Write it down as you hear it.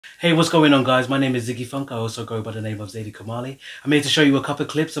Hey, what's going on, guys? My name is Ziggy Funk. I also go by the name of Zadie Kamali. I'm here to show you a couple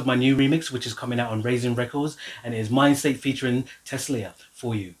of clips of my new remix, which is coming out on Raising Records, and it is Mind State featuring Tess Leah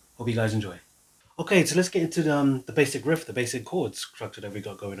For You. Hope you guys enjoy. Okay, so let's get into the basic riff, the basic chord structure that we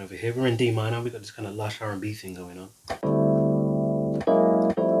got going over here. We're in D minor. We got this kind of lush R&B thing going on.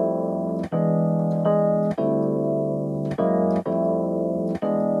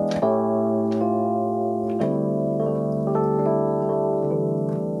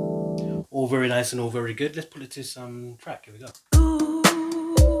 All very nice and all very good. Let's put it to some track. Here we go. Ooh,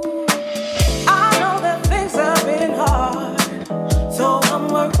 I know that things have been hard, so I'm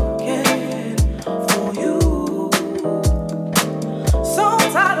working for you. So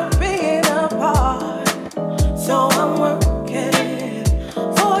tired of being apart, so I'm working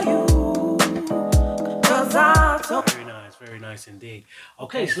for you. 'Cause I don't. Very nice indeed.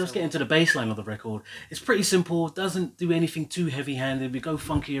 Okay, so let's get into the bass line of the record. It's pretty simple, doesn't do anything too heavy-handed. We go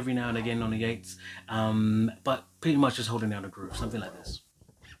funky every now and again on the 8s, but pretty much just holding down a groove, something like this.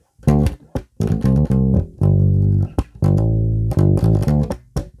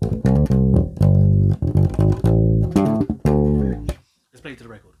 Let's play it to the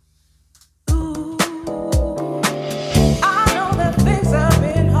record.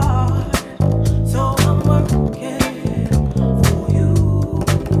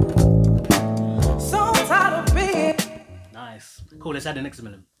 Cool, let's add the next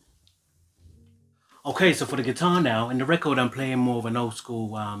melody. Okay, so for the guitar now, in the record I'm playing more of an old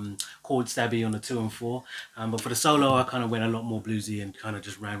school chord stabby on the 2 and 4, but for the solo I kind of went a lot more bluesy and kind of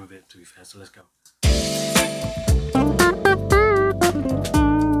just ran with it, to be fair, so let's go.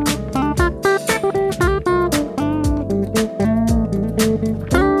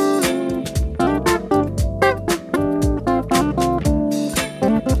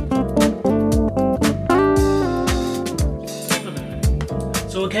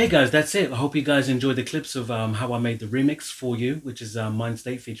 So okay guys, that's it. I hope you guys enjoyed the clips of how I made the remix For You, which is Mind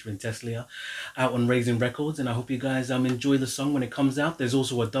State featuring Tess Leah, out on Raising Records, and I hope you guys enjoy the song when it comes out. There's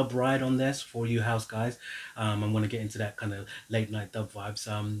also a dub ride on this For You house guys. I'm going to get into that kind of late night dub vibes.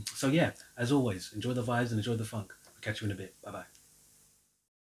 So yeah, as always, enjoy the vibes and enjoy the funk. I'll catch you in a bit. Bye bye.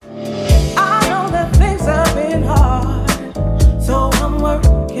 I know that things have been hard.